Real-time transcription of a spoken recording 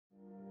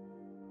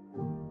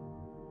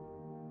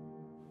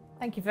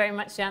Thank you very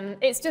much, Jan.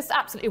 It's just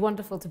absolutely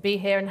wonderful to be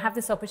here and have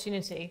this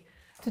opportunity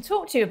to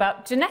talk to you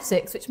about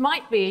genetics, which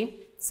might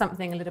be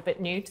something a little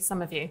bit new to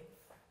some of you.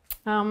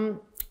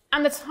 And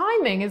the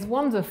timing is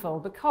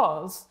wonderful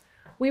because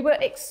we were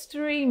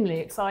extremely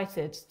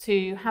excited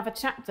to have a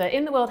chapter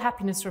in the World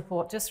Happiness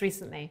Report just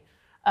recently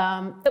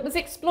that was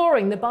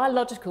exploring the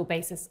biological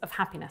basis of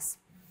happiness.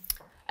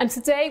 And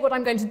today what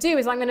I'm going to do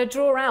is I'm going to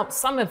draw out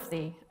some of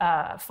the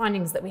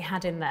findings that we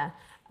had in there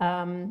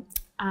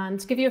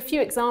and give you a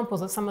few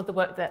examples of some of the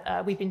work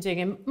that we've been doing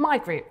in my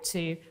group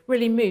to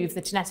really move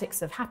the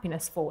genetics of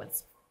happiness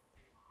forwards.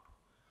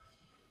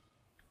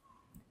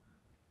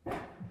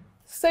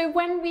 So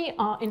when we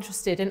are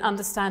interested in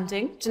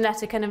understanding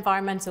genetic and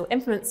environmental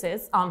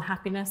influences on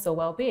happiness or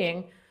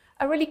well-being,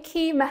 a really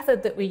key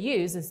method that we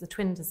use is the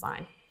twin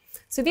design.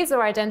 So these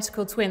are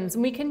identical twins,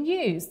 and we can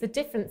use the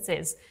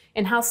differences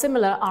in how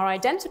similar our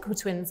identical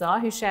twins are,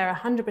 who share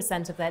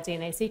 100% of their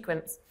DNA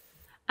sequence,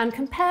 and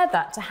compare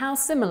that to how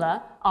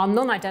similar our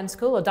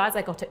non-identical or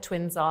dizygotic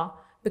twins are,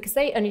 because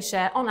they only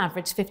share, on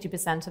average,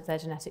 50% of their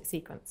genetic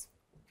sequence.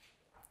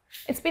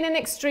 It's been an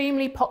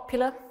extremely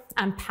popular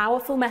and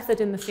powerful method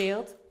in the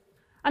field,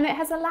 and it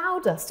has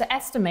allowed us to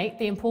estimate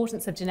the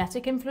importance of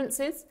genetic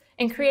influences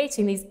in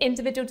creating these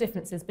individual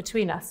differences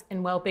between us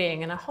in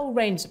well-being and a whole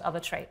range of other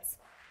traits.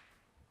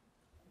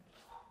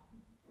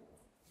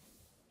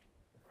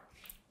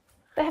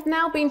 There have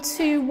now been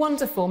two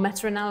wonderful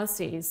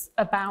meta-analyses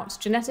about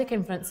genetic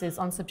influences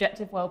on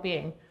subjective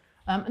well-being,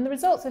 and the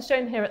results are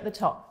shown here at the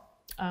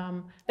top.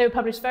 They were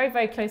published very,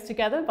 very close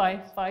together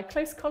by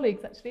close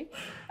colleagues, actually.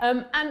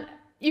 And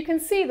you can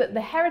see that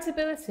the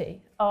heritability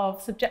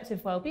of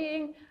subjective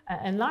well-being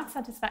and life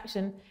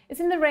satisfaction is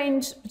in the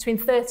range between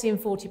 30 and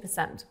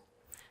 40%.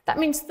 That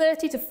means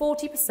 30 to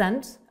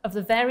 40% of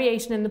the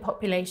variation in the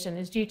population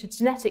is due to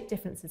genetic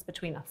differences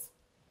between us.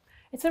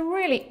 It's a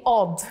really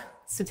odd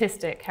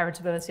statistic,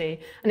 heritability,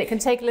 and it can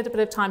take a little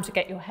bit of time to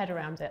get your head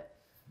around it.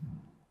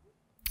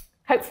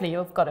 Hopefully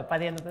you've got it by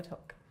the end of the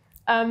talk.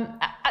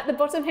 At the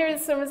bottom here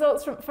is some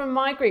results from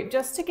my group,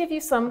 just to give you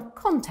some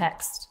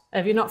context.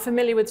 If you're not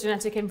familiar with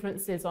genetic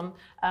influences on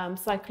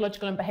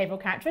psychological and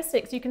behavioural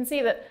characteristics, you can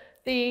see that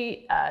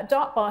the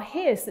dark bar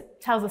here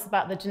tells us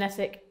about the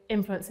genetic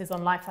influences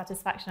on life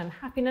satisfaction and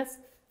happiness,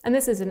 and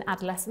this is in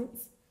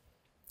adolescence.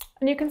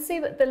 And you can see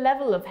that the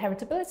level of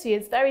heritability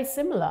is very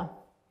similar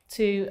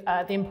to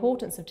the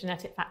importance of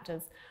genetic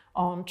factors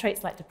on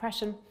traits like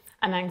depression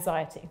and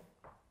anxiety.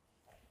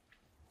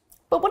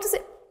 But what does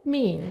it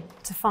mean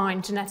to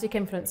find genetic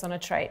influence on a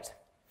trait?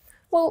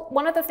 Well,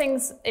 one of the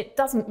things it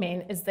doesn't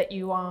mean is that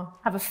you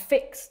have a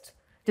fixed,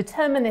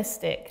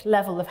 deterministic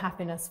level of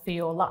happiness for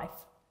your life.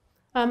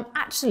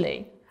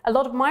 Actually, a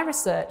lot of my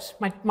research,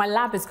 my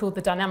lab is called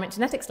the Dynamic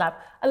Genetics Lab,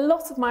 a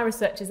lot of my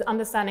research is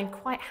understanding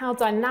quite how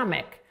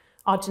dynamic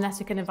our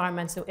genetic and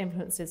environmental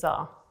influences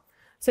are.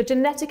 So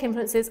genetic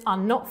influences are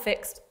not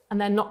fixed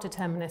and they're not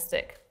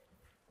deterministic.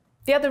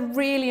 The other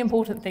really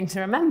important thing to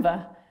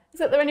remember is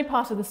that they're only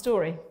part of the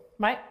story,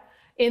 right?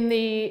 In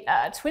the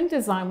twin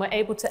design, we're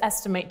able to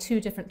estimate two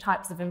different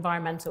types of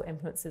environmental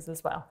influences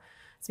as well.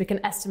 So we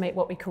can estimate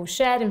what we call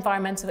shared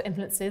environmental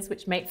influences,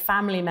 which make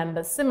family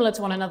members similar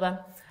to one another,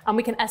 and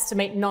we can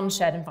estimate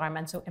non-shared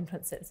environmental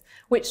influences,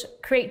 which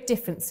create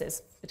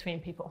differences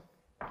between people.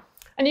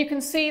 And you can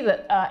see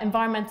that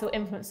environmental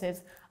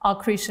influences are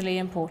crucially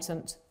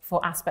important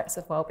for aspects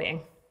of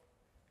well-being.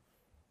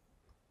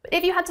 But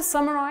if you had to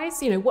summarize,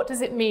 what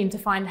does it mean to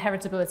find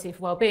heritability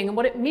for well-being? And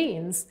what it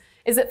means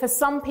is that for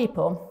some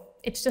people,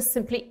 it's just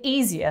simply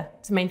easier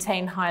to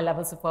maintain higher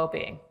levels of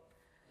well-being.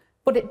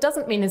 What it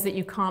doesn't mean is that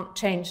you can't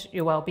change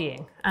your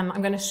well-being. And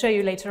I'm going to show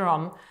you later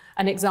on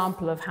an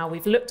example of how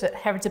we've looked at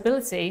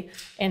heritability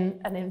in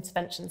an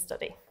intervention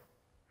study.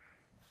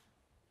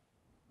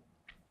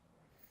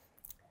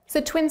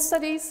 So twin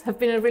studies have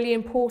been a really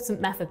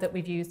important method that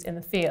we've used in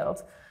the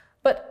field.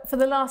 But for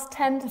the last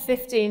 10 to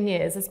 15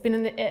 years, there's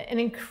been an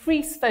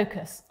increased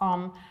focus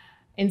on,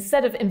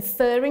 instead of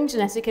inferring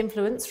genetic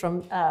influence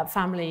from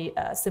family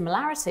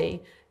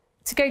similarity,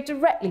 to go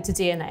directly to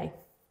DNA.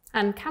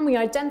 And can we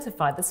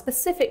identify the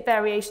specific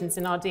variations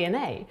in our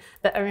DNA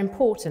that are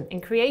important in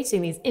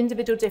creating these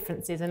individual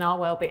differences in our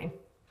well-being?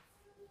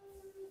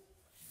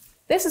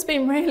 This has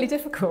been really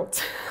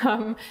difficult,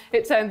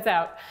 it turns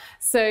out.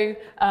 So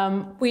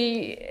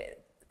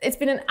it's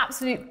been an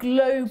absolute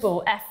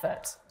global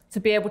effort to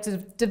be able to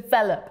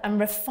develop and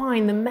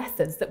refine the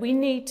methods that we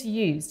need to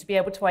use to be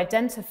able to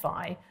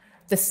identify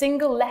the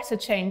single letter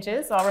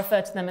changes. I'll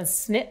refer to them as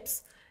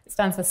SNPs. It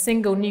stands for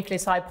single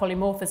nucleotide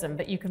polymorphism,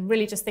 but you can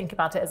really just think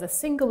about it as a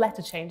single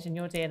letter change in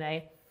your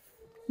DNA.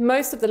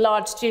 Most of the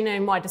large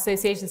genome-wide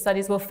association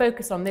studies will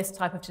focus on this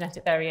type of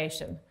genetic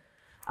variation.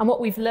 And what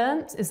we've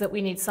learned is that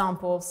we need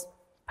samples,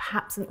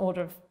 perhaps in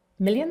order of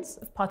millions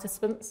of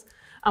participants,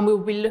 and we'll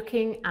be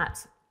looking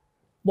at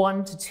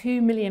 1 to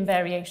 2 million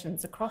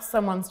variations across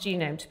someone's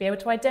genome to be able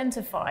to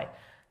identify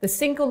the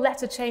single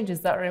letter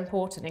changes that are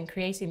important in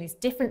creating these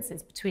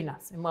differences between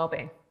us in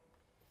well-being.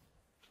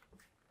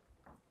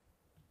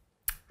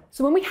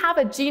 So when we have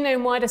a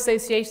genome-wide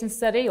association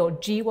study, or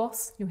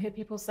GWAS, you'll hear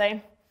people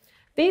say,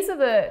 these are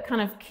the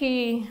kind of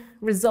key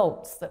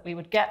results that we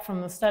would get from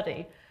the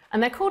study,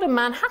 and they're called a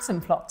Manhattan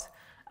plot.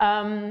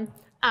 And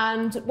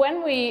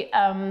when we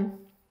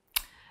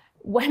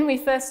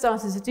first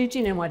started to do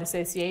genome-wide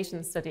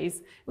association studies,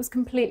 it was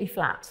completely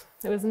flat.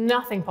 There was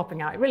nothing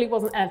popping out. It really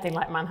wasn't anything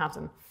like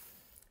Manhattan.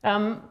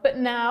 But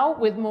now,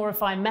 with more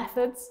refined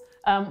methods,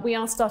 we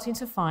are starting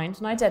to find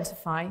and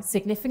identify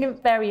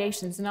significant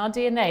variations in our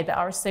DNA that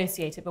are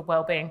associated with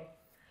well-being.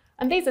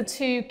 And these are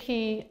two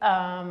key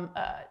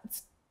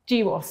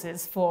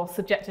GWASs for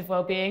subjective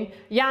well-being.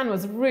 Jan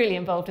was really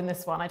involved in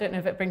this one. I don't know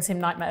if it brings him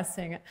nightmares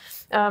seeing it.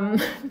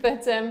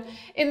 But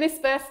in this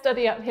first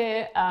study up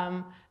here,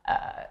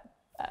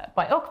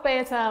 by Okbay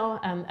et al.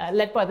 And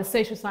led by the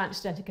Social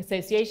Science Genetic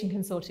Association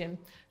Consortium,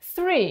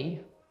 3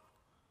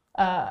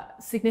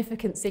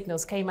 significant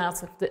signals came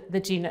out of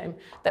the genome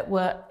that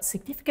were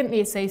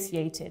significantly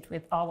associated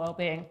with our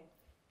well-being.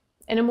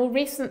 In a more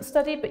recent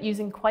study, but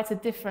using quite a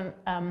different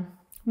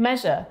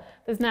measure,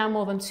 there's now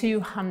more than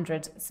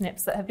 200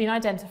 SNPs that have been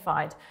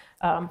identified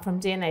from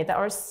DNA that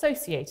are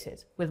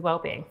associated with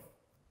well-being.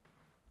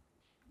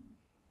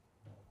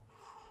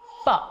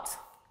 But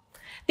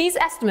these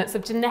estimates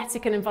of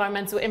genetic and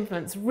environmental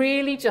influence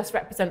really just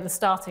represent the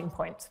starting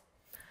point.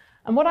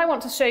 And what I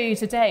want to show you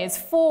today is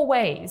 4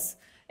 ways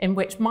in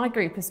which my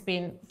group has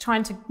been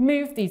trying to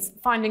move these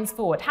findings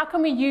forward. How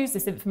can we use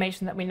this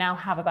information that we now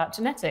have about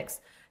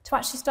genetics to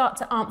actually start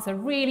to answer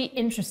really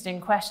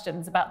interesting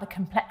questions about the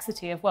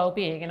complexity of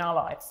well-being in our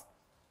lives?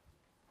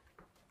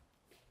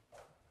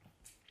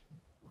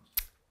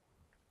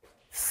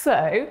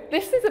 So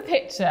this is a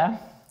picture.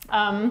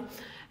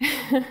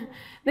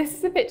 This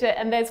is a picture,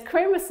 and there's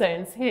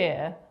chromosomes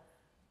here.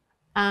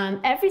 And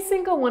every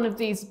single one of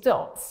these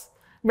dots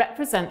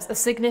represents a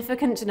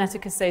significant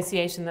genetic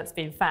association that's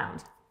been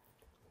found.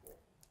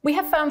 We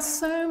have found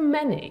so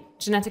many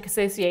genetic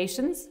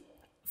associations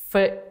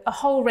for a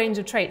whole range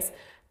of traits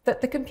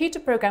that the computer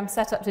program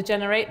set up to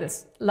generate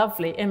this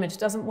lovely image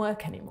doesn't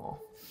work anymore.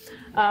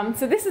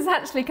 So this is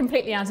actually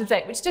completely out of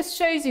date, which just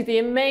shows you the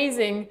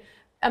amazing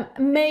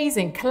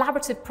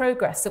collaborative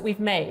progress that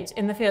we've made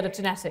in the field of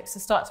genetics to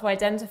start to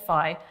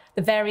identify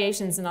the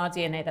variations in our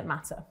DNA that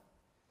matter.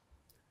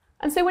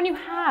 And so when you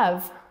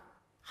have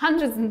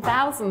hundreds and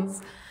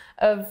thousands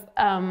of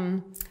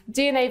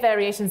DNA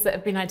variations that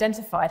have been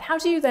identified, how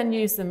do you then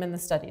use them in the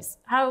studies?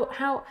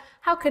 How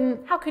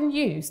can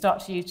you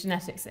start to use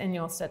genetics in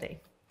your study?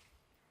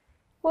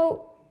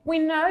 Well, we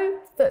know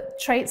that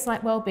traits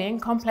like well-being,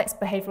 complex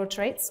behavioral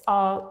traits,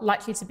 are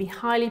likely to be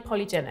highly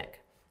polygenic.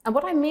 And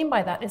what I mean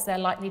by that is they're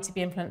likely to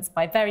be influenced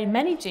by very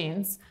many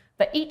genes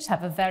that each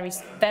have a very,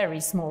 very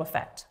small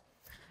effect.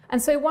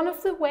 And so one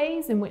of the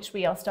ways in which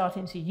we are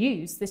starting to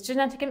use this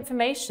genetic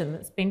information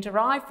that's been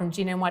derived from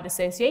genome-wide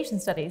association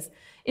studies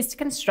is to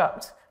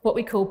construct what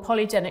we call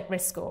polygenic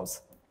risk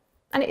scores.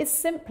 And it is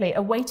simply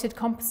a weighted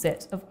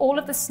composite of all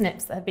of the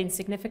SNPs that have been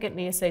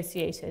significantly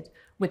associated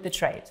with the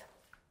trait.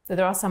 So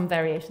there are some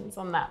variations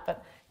on that,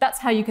 but that's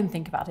how you can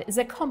think about it, is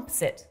a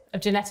composite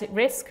of genetic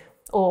risk,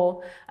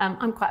 or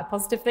I'm quite a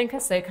positive thinker,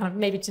 so kind of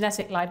maybe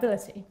genetic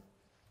liability.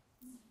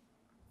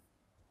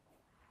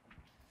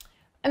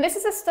 And this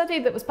is a study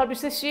that was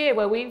published this year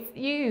where we've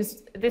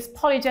used this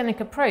polygenic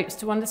approach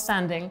to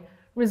understanding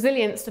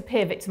resilience to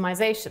peer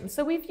victimization.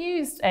 So we've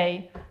used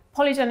a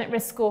polygenic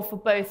risk score for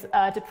both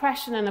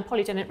depression and a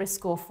polygenic risk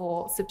score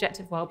for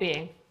subjective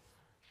well-being.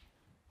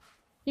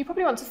 You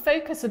probably want to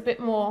focus a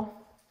bit more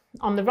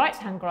on the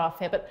right-hand graph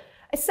here, but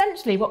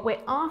essentially what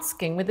we're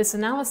asking with this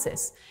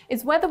analysis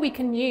is whether we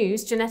can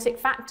use genetic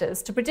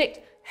factors to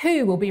predict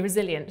who will be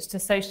resilient to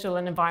social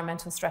and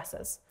environmental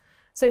stressors.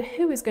 So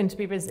who is going to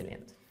be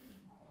resilient?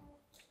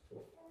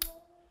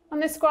 On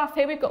this graph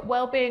here, we've got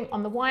well-being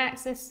on the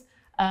y-axis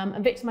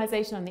and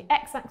victimization on the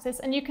x-axis,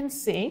 and you can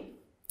see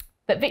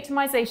that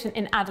victimization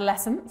in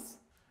adolescence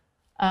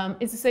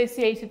is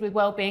associated with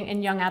well-being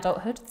in young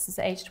adulthood. This is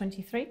at age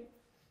 23.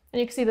 And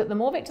you can see that the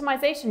more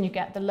victimization you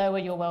get, the lower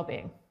your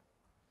well-being.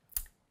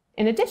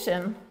 In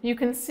addition, you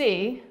can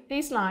see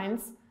these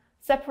lines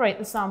separate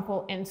the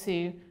sample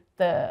into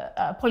the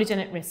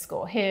polygenic risk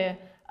score. Here,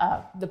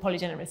 the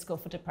polygenic risk score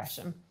for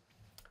depression.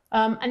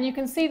 And you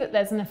can see that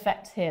there's an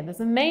effect here. There's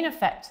a main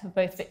effect of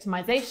both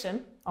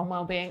victimization on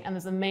well-being, and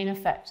there's a main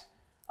effect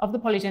of the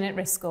polygenic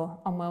risk score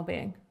on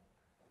well-being.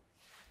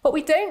 What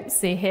we don't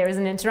see here is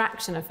an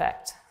interaction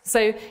effect.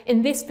 So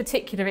in this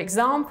particular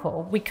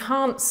example, we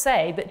can't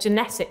say that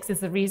genetics is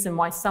the reason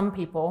why some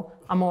people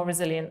are more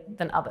resilient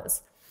than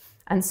others.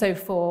 And so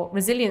for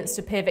resilience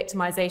to peer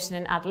victimization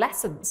in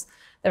adolescence,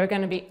 there are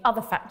going to be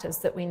other factors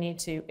that we need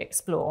to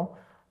explore,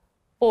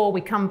 or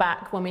we come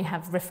back when we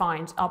have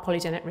refined our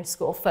polygenic risk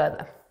score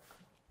further.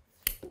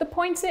 But the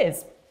point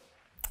is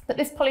that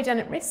this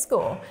polygenic risk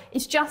score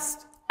is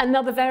just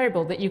another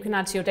variable that you can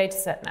add to your data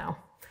set now.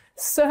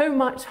 So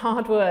much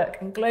hard work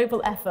and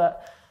global effort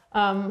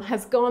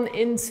has gone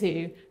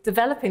into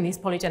developing these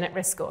polygenic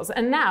risk scores.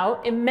 And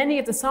now, in many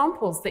of the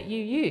samples that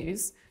you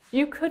use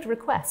you could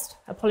request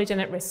a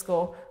polygenic risk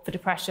score for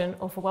depression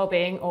or for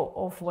well-being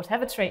or for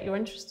whatever trait you're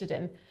interested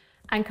in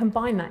and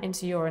combine that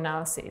into your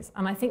analyses.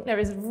 And I think there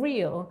is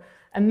real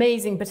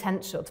amazing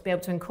potential to be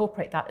able to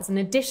incorporate that as an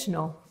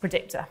additional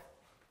predictor.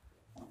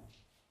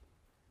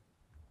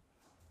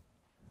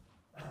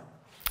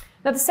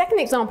 Now, the second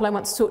example I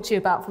want to talk to you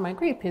about from my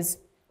group is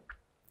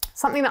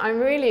something that I'm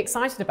really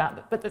excited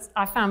about, but that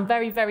I found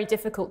very, very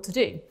difficult to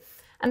do.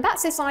 And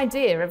that's this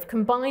idea of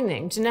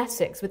combining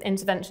genetics with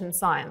intervention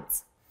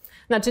science.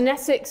 Now,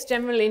 genetics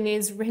generally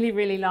needs really,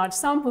 really large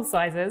sample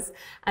sizes,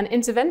 and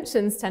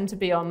interventions tend to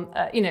be on,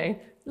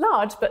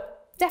 large,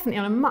 but definitely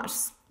on a much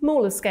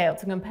smaller scale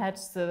compared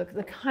to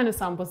the kind of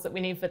samples that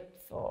we need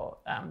for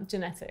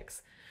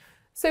genetics.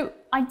 So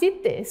I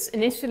did this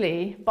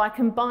initially by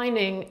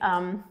combining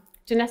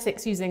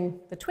genetics using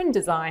the twin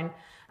design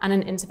and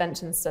an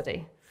intervention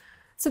study.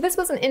 So this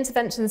was an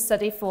intervention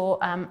study for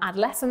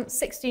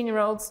adolescents,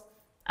 16-year-olds,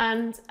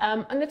 and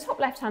on the top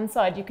left-hand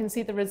side, you can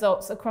see the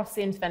results across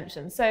the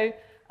intervention. So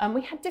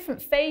we had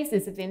different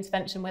phases of the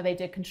intervention where they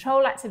did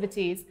control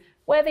activities,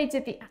 where they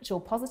did the actual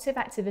positive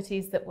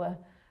activities that were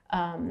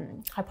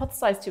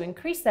hypothesized to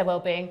increase their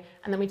well-being,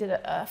 and then we did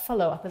a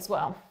follow-up as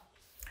well.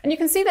 And you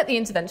can see that the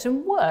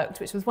intervention worked,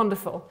 which was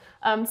wonderful.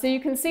 So you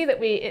can see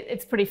that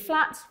it's pretty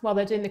flat while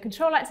they're doing the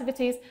control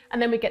activities,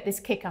 and then we get this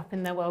kick up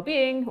in their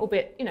well-being,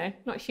 albeit,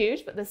 not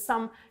huge, but there's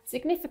some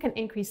significant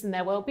increase in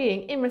their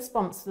well-being in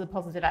response to the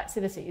positive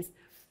activities.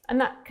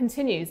 And that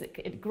continues,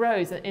 it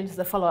grows into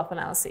the follow-up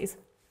analyses.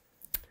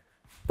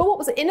 But what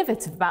was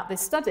innovative about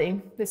this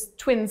study, this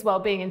twins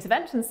well-being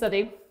intervention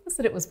study, was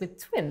that it was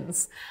with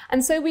twins.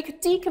 And so we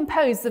could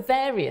decompose the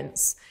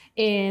variance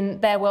in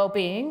their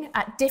well-being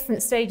at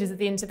different stages of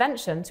the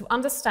intervention to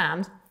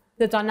understand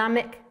the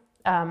dynamic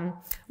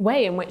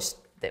way in which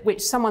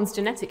someone's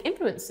genetic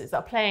influences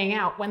are playing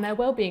out when their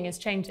well-being is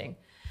changing.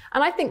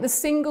 And I think the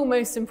single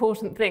most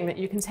important thing that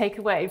you can take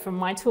away from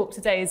my talk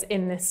today is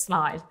in this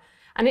slide.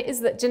 And it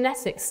is that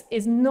genetics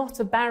is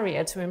not a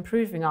barrier to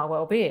improving our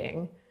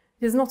well-being.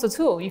 It is not at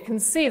all. You can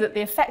see that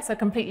the effects are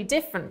completely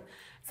different.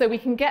 So we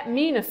can get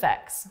mean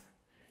effects.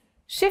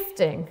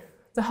 Shifting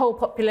the whole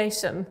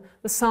population,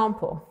 the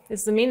sample,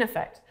 is the mean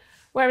effect.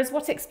 Whereas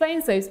what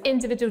explains those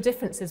individual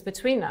differences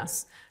between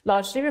us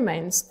largely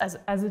remains as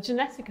a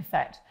genetic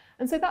effect.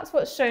 And so that's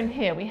what's shown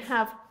here. We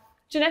have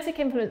genetic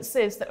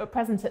influences that were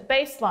present at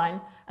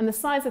baseline, and the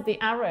size of the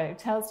arrow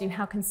tells you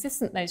how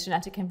consistent those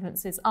genetic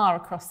influences are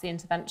across the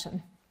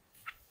intervention.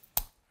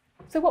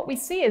 So what we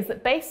see is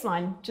that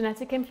baseline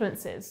genetic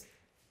influences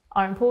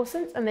are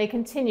important, and they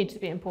continue to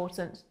be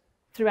important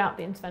throughout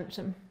the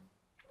intervention.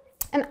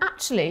 And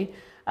actually,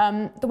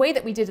 the way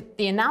that we did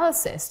the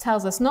analysis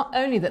tells us not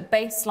only that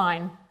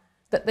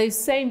that those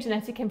same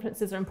genetic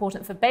influences are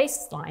important for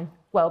baseline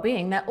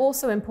well-being, they're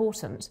also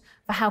important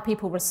for how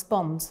people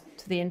respond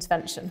to the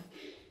intervention.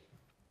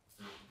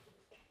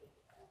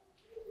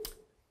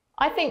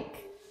 I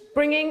think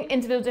bringing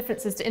individual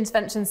differences to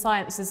intervention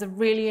science is a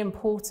really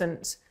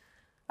important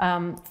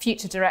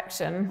future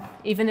direction,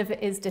 even if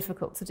it is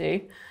difficult to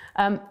do.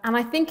 And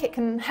I think it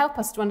can help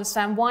us to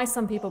understand why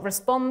some people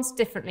respond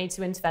differently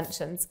to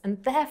interventions,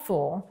 and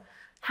therefore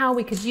how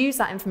we could use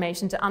that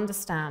information to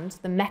understand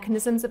the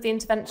mechanisms of the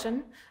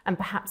intervention and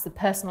perhaps the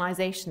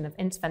personalization of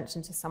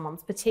intervention to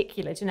someone's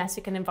particular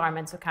genetic and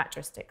environmental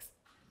characteristics.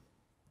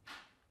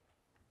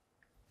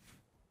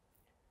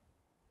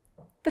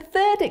 The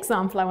third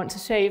example I want to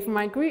show you from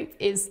my group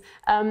is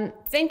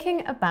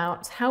thinking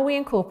about how we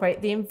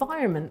incorporate the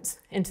environment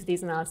into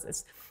these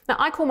analyses. Now,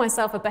 I call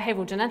myself a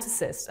behavioural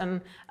geneticist, and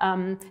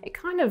it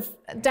kind of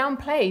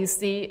downplays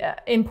the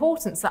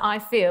importance that I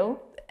feel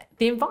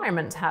the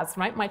environment has,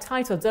 right? My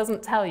title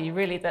doesn't tell you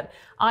really that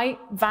I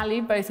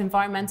value both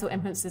environmental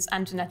influences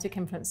and genetic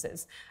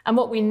influences. And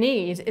what we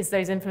need is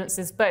those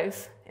influences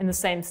both in the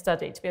same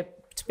study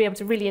to be able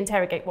to really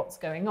interrogate what's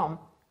going on.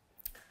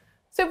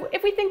 So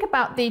if we think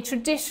about the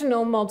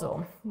traditional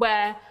model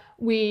where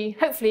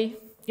hopefully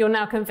you're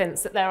now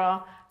convinced that there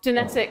are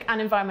genetic and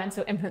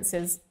environmental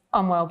influences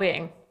on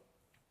well-being.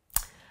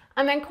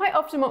 And then quite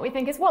often what we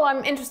think is, well,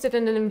 I'm interested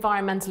in an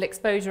environmental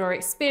exposure or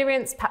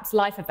experience, perhaps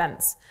life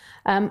events.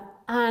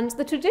 And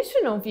the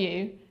traditional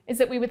view is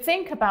that we would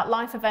think about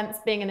life events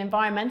being an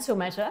environmental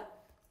measure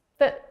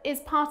that is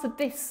part of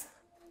this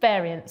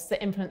variance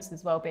that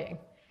influences well-being.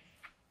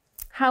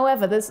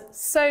 However, there's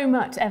so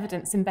much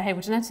evidence in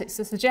behavioural genetics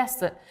to suggest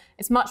that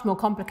it's much more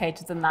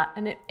complicated than that,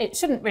 and it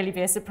shouldn't really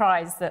be a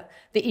surprise that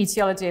the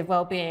etiology of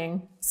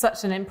well-being,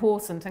 such an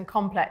important and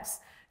complex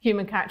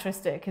human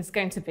characteristic, is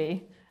going to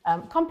be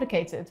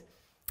complicated.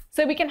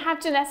 So we can have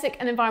genetic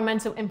and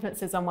environmental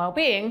influences on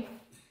well-being,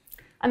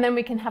 and then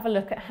we can have a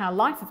look at how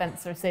life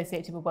events are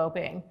associated with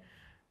well-being.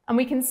 And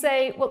we can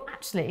say, well,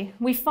 actually,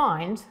 we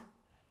find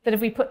that if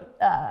we put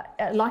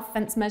a life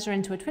events measure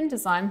into a twin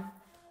design,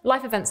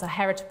 life events are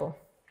heritable.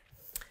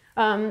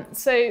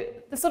 So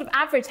the sort of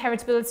average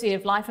heritability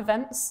of life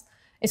events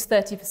is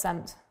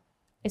 30%.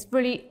 It's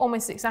really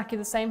almost exactly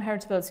the same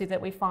heritability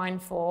that we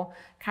find for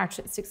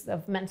characteristics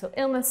of mental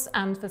illness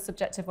and for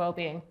subjective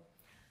well-being.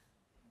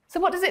 So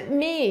what does it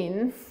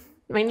mean?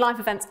 I mean, life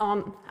events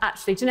aren't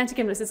actually, genetic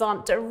influences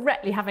aren't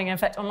directly having an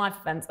effect on life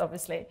events,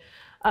 obviously.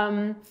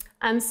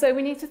 And so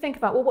we need to think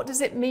about, well, what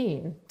does it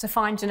mean to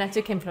find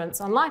genetic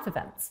influence on life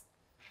events?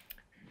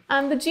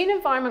 And the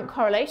gene-environment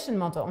correlation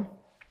model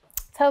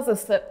tells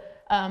us that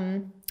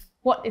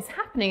what is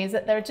happening is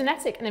that there are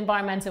genetic and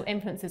environmental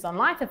influences on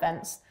life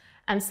events,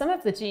 and some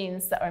of the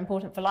genes that are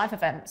important for life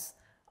events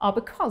are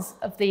because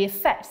of the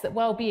effects that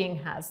well-being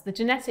has. The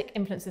genetic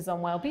influences on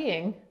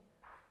well-being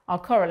are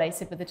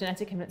correlated with the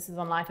genetic influences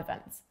on life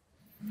events.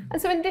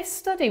 And so in this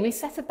study, we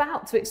set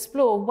about to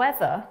explore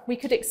whether we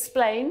could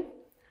explain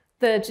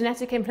the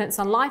genetic influence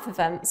on life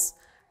events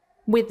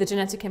with the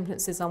genetic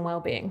influences on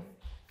well-being.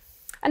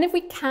 And if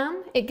we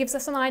can, it gives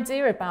us an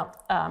idea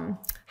about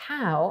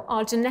how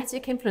our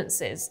genetic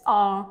influences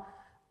are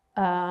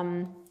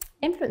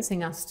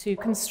influencing us to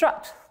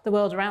construct the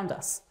world around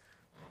us.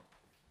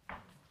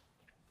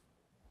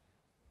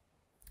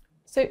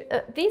 So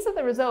these are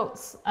the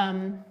results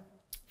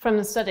from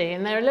the study,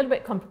 and they're a little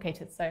bit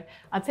complicated, so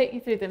I'll take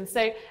you through them.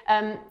 So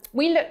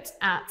we looked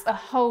at a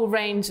whole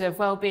range of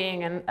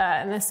well-being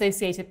and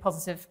associated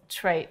positive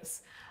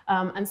traits.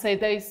 And so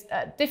those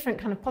different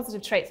kind of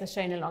positive traits are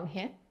shown along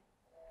here.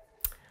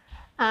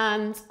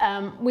 And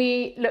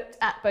we looked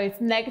at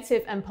both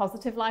negative and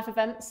positive life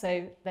events,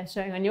 so they're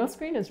showing on your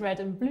screen as red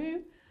and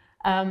blue.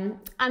 And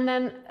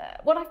then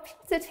what I've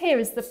plotted here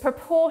is the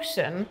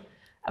proportion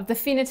of the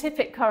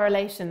phenotypic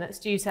correlation that's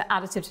due to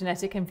additive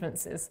genetic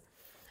influences.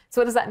 So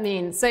what does that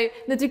mean? So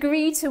the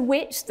degree to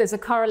which there's a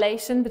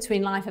correlation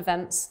between life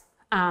events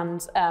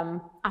and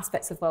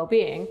aspects of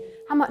well-being,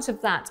 how much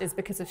of that is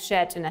because of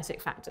shared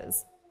genetic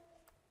factors?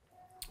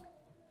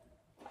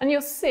 And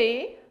you'll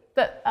see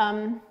that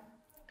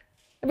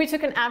if we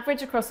took an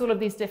average across all of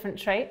these different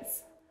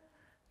traits,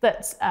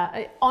 that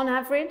on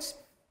average,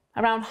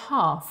 around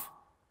half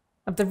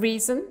of the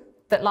reason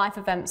that life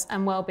events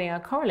and well-being are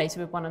correlated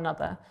with one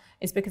another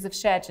is because of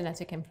shared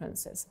genetic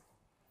influences.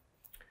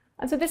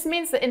 And so this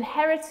means that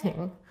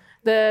inheriting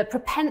the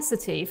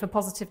propensity for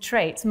positive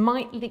traits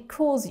might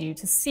cause you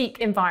to seek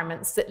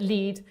environments that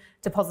lead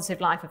to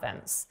positive life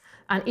events,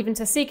 and even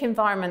to seek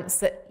environments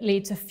that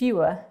lead to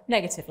fewer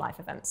negative life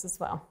events as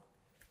well.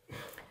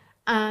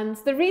 And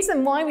the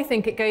reason why we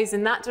think it goes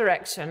in that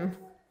direction,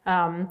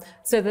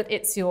 so that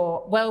it's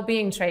your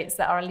well-being traits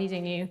that are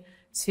leading you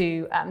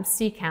to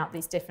seek out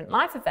these different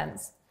life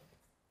events,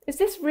 is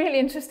this really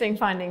interesting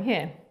finding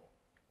here.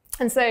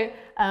 And so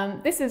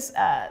this is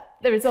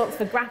the results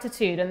for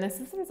gratitude, and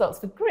this is the results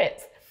for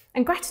grit.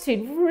 And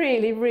gratitude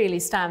really, really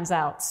stands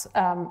out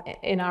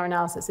in our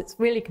analysis. It's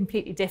really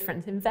completely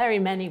different in very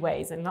many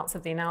ways in lots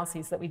of the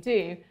analyses that we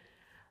do.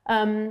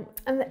 And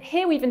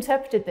here we've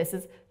interpreted this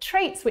as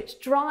traits which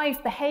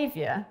drive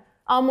behavior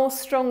are more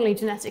strongly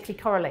genetically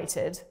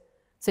correlated.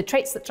 So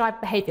traits that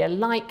drive behavior,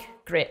 like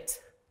grit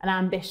and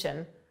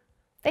ambition,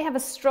 they have a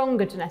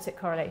stronger genetic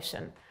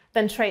correlation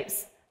than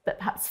traits that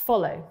perhaps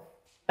follow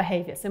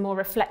behavior, so more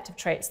reflective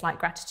traits like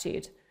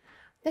gratitude.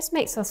 This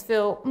makes us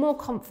feel more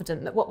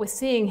confident that what we're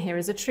seeing here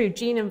is a true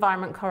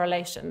gene-environment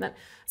correlation, that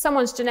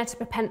someone's genetic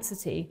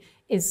propensity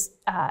is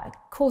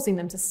causing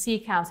them to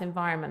seek out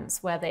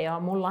environments where they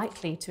are more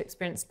likely to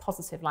experience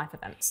positive life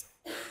events.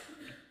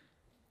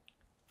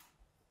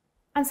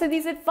 And so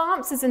these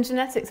advances in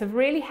genetics have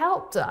really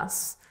helped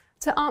us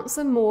to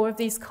answer more of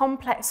these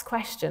complex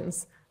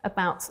questions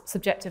about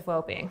subjective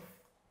well-being.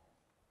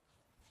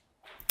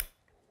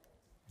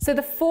 So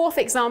the fourth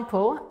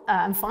example,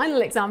 and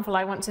final example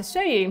I want to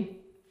show you,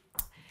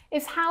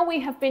 is how we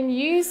have been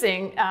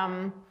using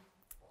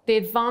the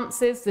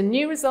advances, the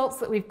new results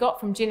that we've got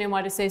from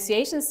genome-wide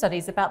association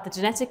studies about the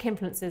genetic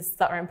influences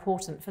that are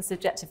important for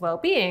subjective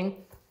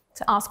well-being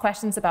to ask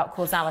questions about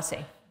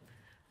causality.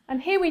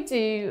 And here we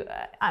do,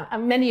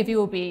 and many of you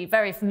will be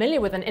very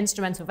familiar with an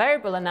instrumental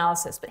variable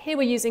analysis, but here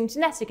we're using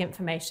genetic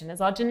information as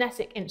our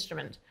genetic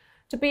instrument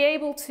to be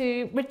able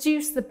to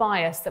reduce the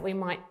bias that we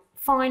might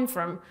find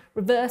from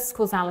reverse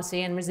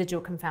causality and residual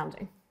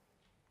confounding.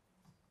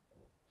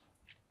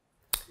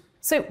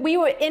 So we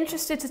were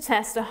interested to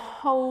test a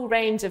whole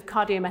range of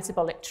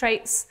cardiometabolic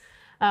traits,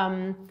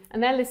 and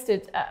they're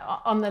listed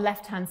on the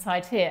left-hand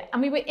side here.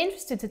 And we were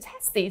interested to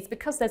test these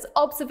because there's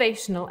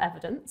observational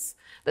evidence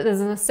that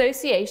there's an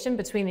association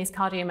between these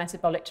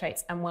cardiometabolic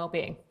traits and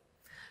well-being.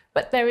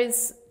 But there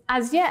is,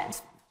 as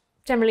yet,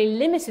 generally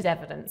limited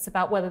evidence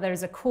about whether there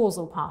is a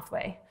causal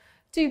pathway.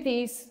 Do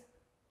these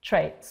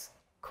traits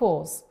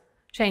cause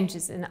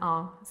changes in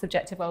our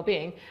subjective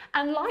well-being?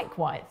 And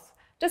likewise,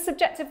 does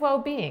subjective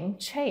well-being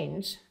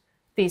change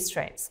these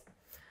traits?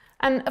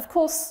 And of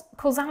course,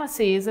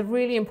 causality is a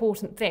really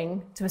important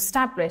thing to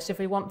establish if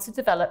we want to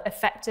develop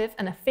effective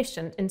and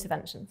efficient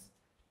interventions.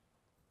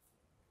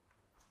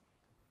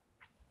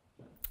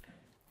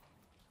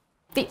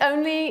 The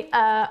only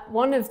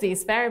one of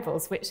these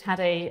variables which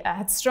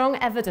had strong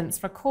evidence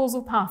for a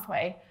causal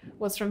pathway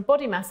was from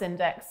body mass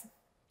index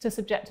to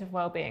subjective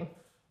well-being.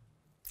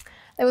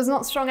 There was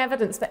not strong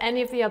evidence for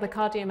any of the other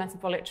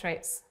cardiometabolic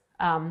traits.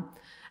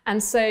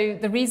 And so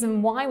the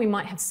reason why we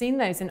might have seen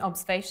those in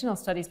observational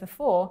studies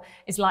before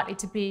is likely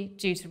to be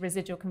due to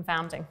residual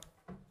confounding.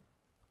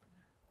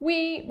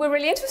 We were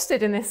really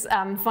interested in this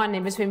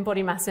finding between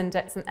body mass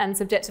index and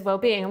subjective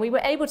well-being, and we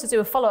were able to do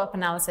a follow-up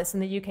analysis in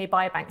the UK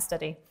Biobank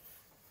study.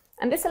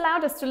 And this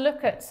allowed us to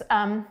look at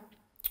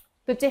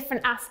the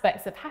different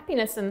aspects of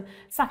happiness and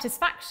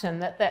satisfaction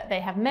that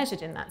they have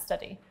measured in that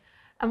study.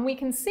 And we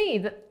can see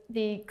that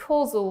the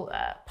causal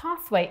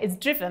pathway is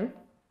driven,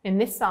 in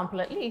this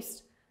sample at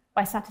least,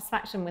 by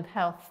satisfaction with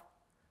health.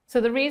 So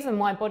the reason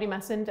why body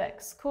mass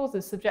index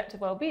causes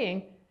subjective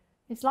well-being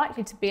is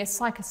likely to be a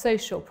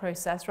psychosocial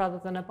process rather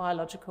than a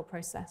biological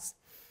process.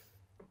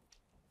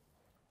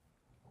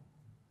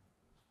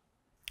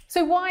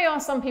 So why are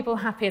some people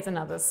happier than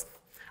others?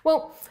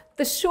 Well,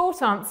 the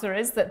short answer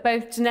is that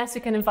both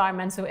genetic and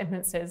environmental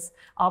influences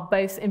are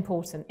both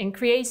important in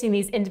creating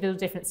these individual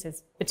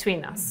differences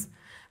between us.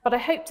 But I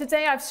hope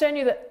today I've shown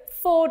you that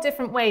 4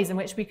 different ways in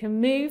which we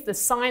can move the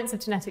science of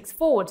genetics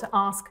forward to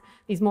ask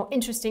these more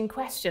interesting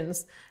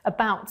questions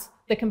about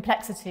the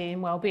complexity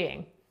in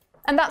well-being.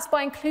 And that's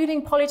by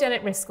including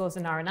polygenic risk scores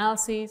in our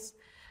analyses.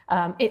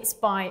 It's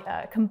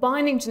by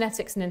combining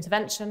genetics and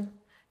intervention,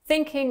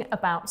 thinking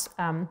about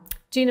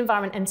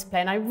gene-environment interplay.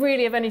 And I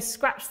really have only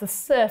scratched the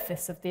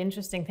surface of the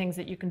interesting things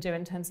that you can do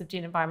in terms of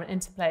gene-environment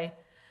interplay.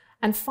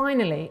 And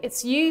finally,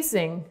 it's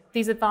using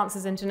these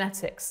advances in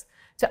genetics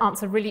to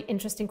answer really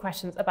interesting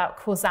questions about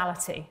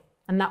causality,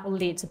 and that will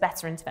lead to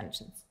better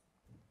interventions.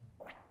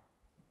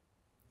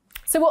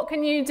 So what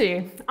can you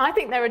do? I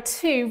think there are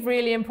 2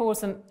 really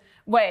important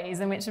ways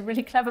in which a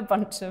really clever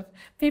bunch of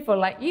people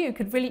like you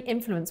could really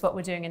influence what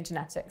we're doing in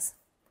genetics.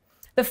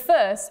 The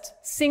first,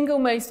 single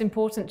most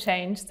important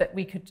change that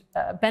we could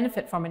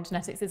benefit from in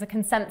genetics is a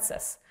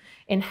consensus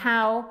in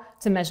how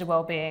to measure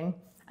well-being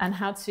and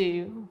how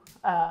to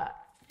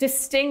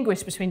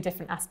distinguish between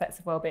different aspects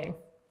of well-being.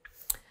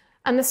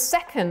 And the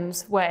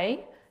second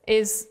way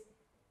is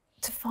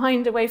to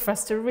find a way for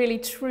us to really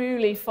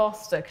truly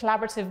foster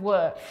collaborative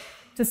work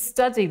to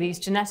study these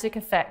genetic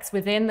effects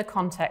within the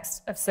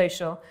context of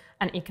social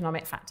and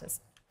economic factors.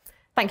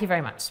 Thank you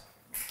very much.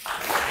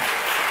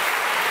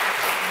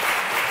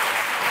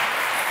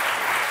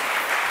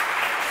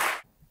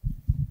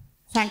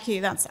 Thank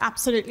you. That's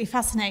absolutely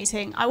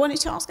fascinating. I wanted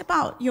to ask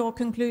about your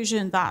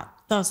conclusion that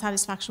the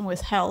satisfaction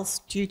with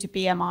health due to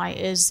BMI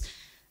is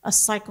a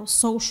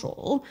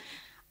psychosocial,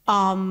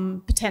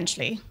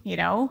 potentially, you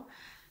know,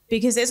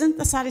 because isn't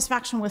the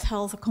satisfaction with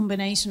health a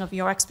combination of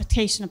your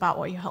expectation about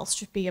what your health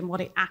should be and what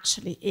it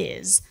actually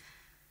is?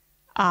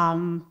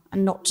 And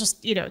not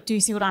just, you know, do you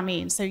see what I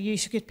mean? So you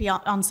should be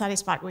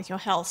unsatisfied with your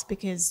health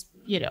because,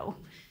 you know,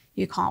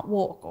 you can't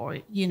walk or,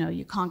 you know,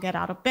 you can't get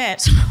out of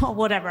bed or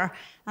whatever.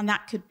 And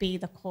that could be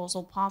the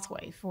causal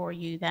pathway for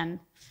you then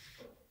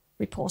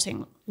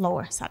reporting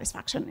lower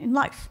satisfaction in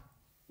life.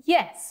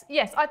 Yes,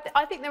 yes.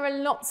 I think there are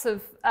lots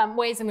of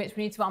ways in which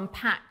we need to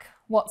unpack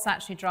what's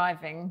actually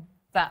driving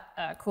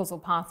that causal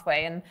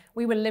pathway. And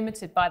we were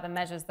limited by the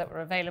measures that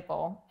were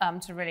available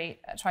to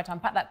really try to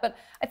unpack that. But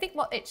I think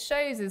what it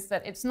shows is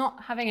that it's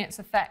not having its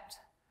effect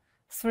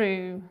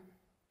through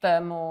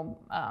the more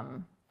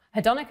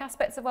hedonic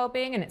aspects of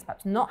well-being, and it's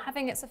perhaps not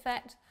having its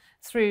effect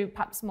through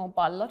perhaps more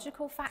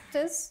biological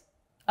factors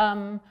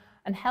and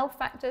health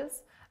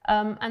factors.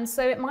 And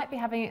so it might be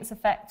having its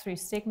effect through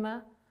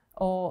stigma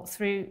or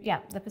through,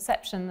 the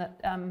perception that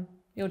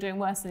you're doing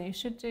worse than you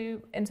should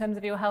do in terms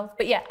of your health.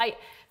 But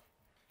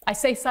I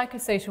say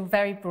psychosocial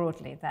very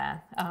broadly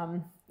there.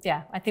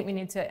 I think we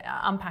need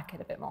to unpack it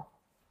a bit more.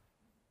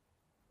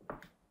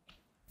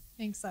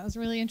 Thanks, that was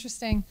really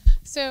interesting.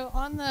 So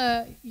on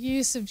the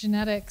use of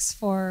genetics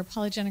for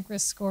polygenic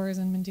risk scores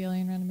and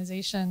Mendelian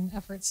randomization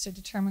efforts to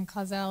determine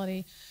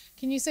causality,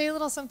 can you say a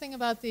little something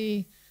about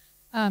the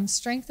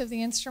strength of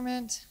the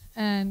instrument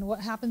and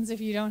what happens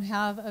if you don't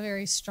have a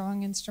very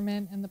strong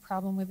instrument and the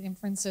problem with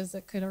inferences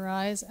that could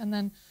arise? And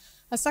then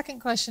a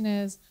second question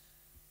is,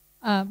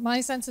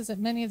 my sense is that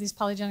many of these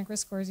polygenic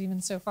risk scores,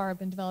 even so far, have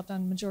been developed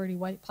on majority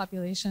white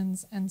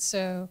populations. And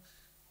so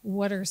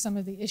what are some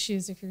of the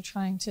issues if you're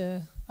trying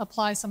to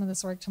apply some of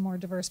this work to more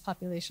diverse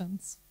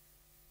populations?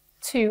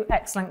 2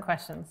 excellent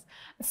questions.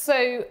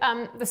 So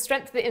the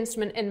strength of the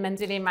instrument in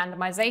Mendelian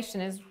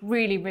randomization is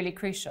really, really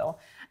crucial.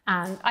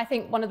 And I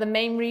think one of the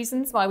main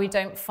reasons why we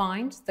don't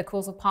find the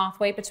causal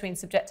pathway between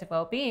subjective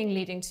well-being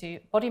leading to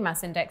body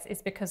mass index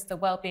is because the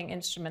well-being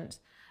instrument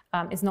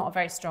is not a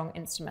very strong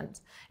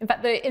instrument. In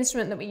fact, the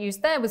instrument that we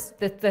used there was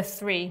the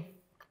 3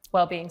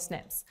 well-being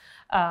SNPs.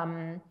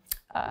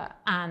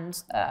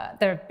 And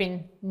there have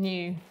been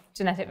new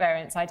genetic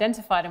variants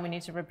identified, and we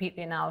need to repeat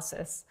the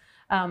analysis.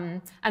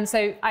 And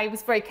so I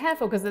was very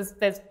careful because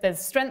there's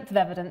strength of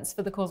evidence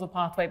for the causal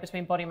pathway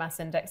between body mass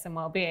index and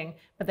well-being,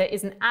 but there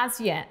isn't as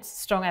yet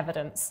strong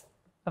evidence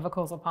of a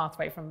causal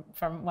pathway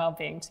from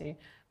well-being to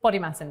body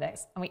mass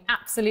index. And we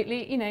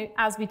absolutely, you know,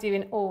 as we do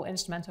in all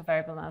instrumental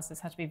variable analysis,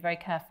 have to be very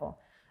careful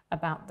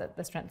about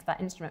the strength of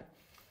that instrument.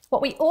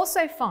 What we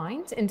also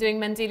find in doing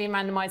Mendelian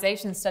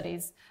randomization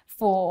studies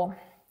for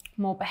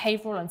more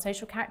behavioural and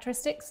social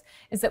characteristics,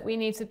 is that we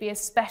need to be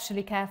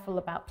especially careful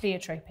about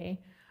pleiotropy.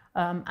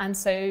 And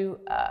so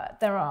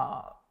there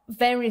are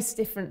various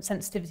different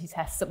sensitivity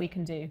tests that we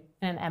can do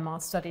in an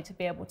MR study to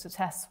be able to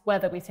test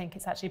whether we think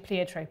it's actually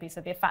pleiotropy, so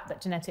the fact that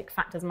genetic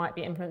factors might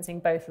be influencing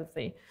both of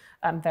the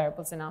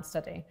variables in our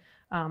study.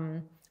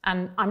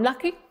 And I'm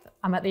lucky,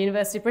 I'm at the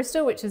University of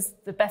Bristol, which is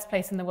the best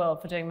place in the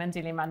world for doing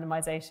Mendelian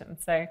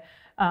randomization. So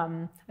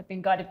I've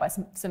been guided by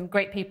some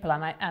great people,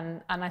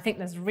 and I think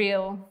there's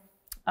real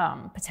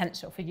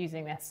potential for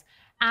using this.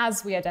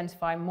 As we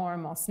identify more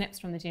and more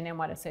SNPs from the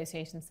genome-wide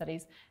association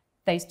studies,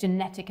 those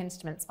genetic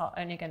instruments are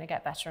only going to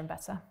get better and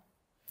better.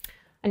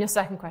 And your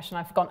second question,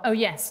 I've forgotten. Oh,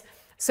 yes.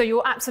 So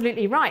you're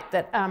absolutely right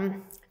that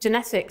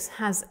genetics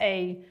has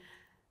a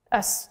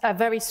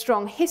very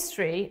strong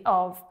history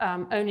of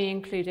only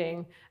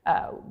including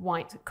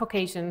white,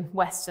 Caucasian,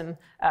 Western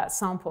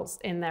samples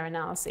in their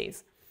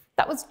analyses.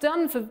 That was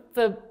done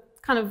for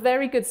kind of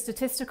very good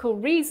statistical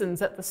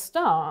reasons at the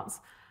start,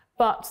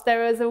 but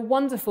there is a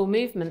wonderful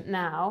movement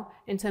now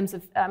in terms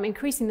of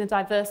increasing the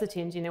diversity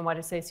in genome-wide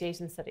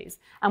association studies.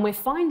 And we're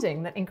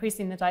finding that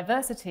increasing the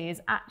diversity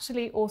is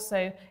actually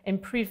also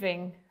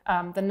improving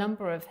the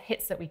number of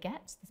hits that we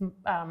get,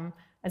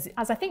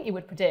 as I think you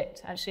would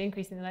predict, actually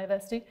increasing the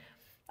diversity.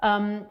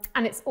 And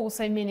it's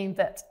also meaning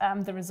that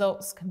the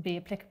results can be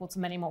applicable to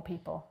many more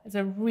people. It's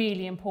a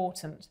really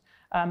important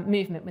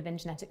movement within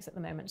genetics at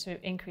the moment to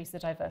increase the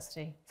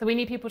diversity. So we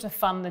need people to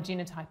fund the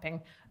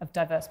genotyping of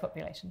diverse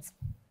populations.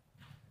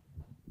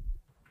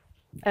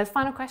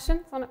 Final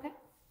question, one up here.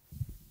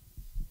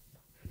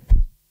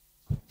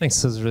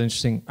 Thanks, that was really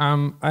interesting.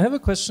 I have a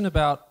question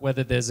about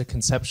whether there's a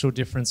conceptual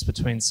difference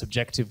between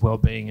subjective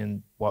well-being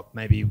and what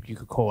maybe you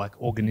could call like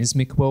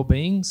organismic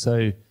well-being.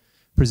 So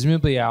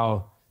presumably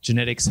our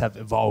genetics have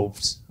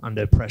evolved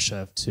under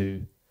pressure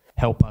to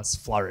help us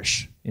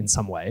flourish in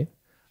some way.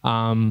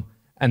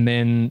 And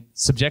then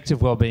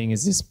subjective well-being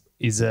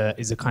is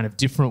a kind of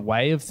different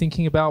way of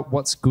thinking about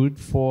what's good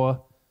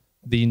for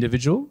the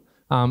individual.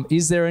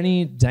 Is there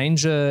any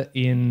danger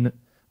in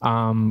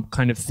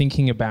kind of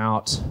thinking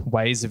about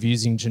ways of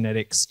using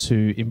genetics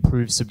to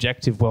improve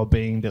subjective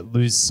well-being that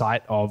lose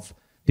sight of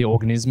the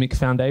organismic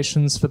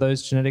foundations for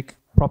those genetic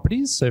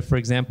properties? So, for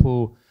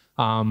example,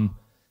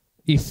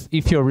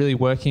 if you're really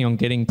working on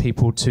getting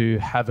people to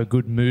have a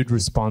good mood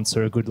response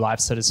or a good life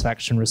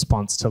satisfaction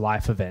response to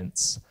life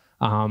events,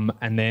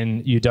 and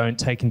then you don't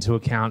take into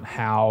account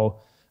how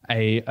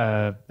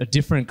a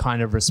different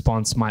kind of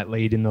response might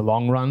lead in the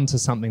long run to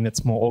something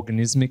that's more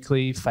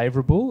organismically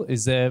favourable.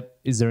 Is there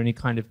any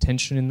kind of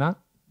tension in that?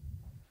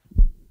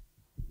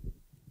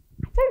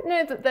 I don't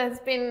know that there's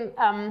been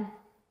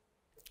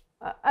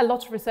a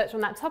lot of research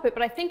on that topic,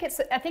 but I think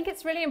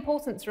it's really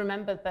important to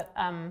remember that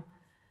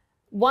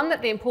one,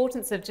 that the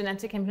importance of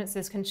genetic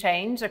influences can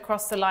change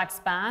across the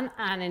lifespan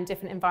and in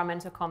different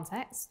environmental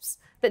contexts,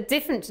 that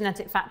different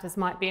genetic factors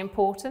might be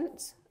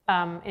important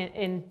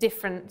in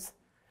different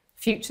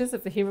futures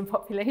of the human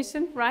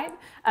population, right?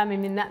 I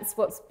mean, that's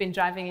what's been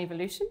driving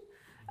evolution.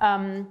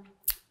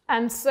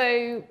 And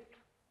so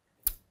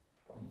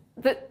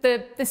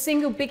the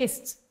single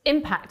biggest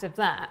impact of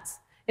that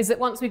is that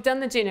once we've done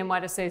the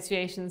genome-wide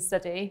association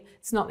study,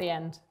 it's not the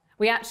end.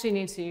 We actually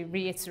need to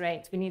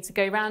reiterate, we need to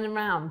go round and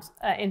round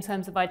in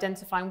terms of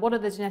identifying what are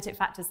the genetic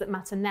factors that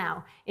matter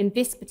now in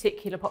this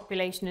particular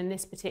population, in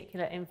this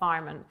particular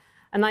environment.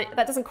 And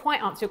that doesn't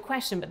quite answer your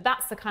question, but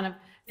that's the kind of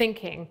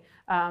thinking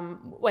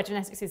where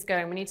genetics is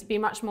going. We need to be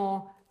much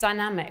more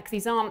dynamic.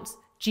 These aren't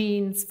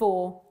genes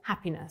for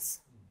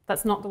happiness.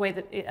 That's not the way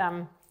that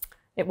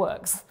it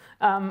works.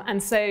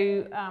 And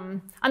so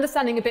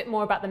understanding a bit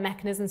more about the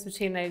mechanisms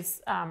between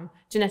those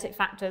genetic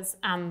factors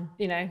and,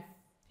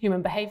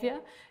 human behavior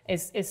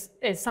is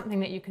something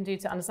that you can do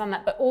to understand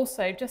that, but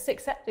also just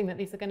accepting that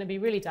these are going to be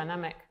really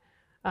dynamic.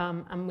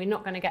 And we're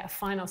not going to get a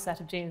final set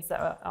of genes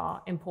that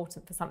are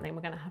important for something.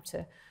 We're going to have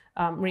to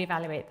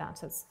reevaluate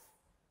that as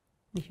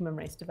the human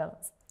race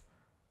develops.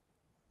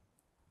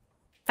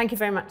 Thank you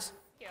very much.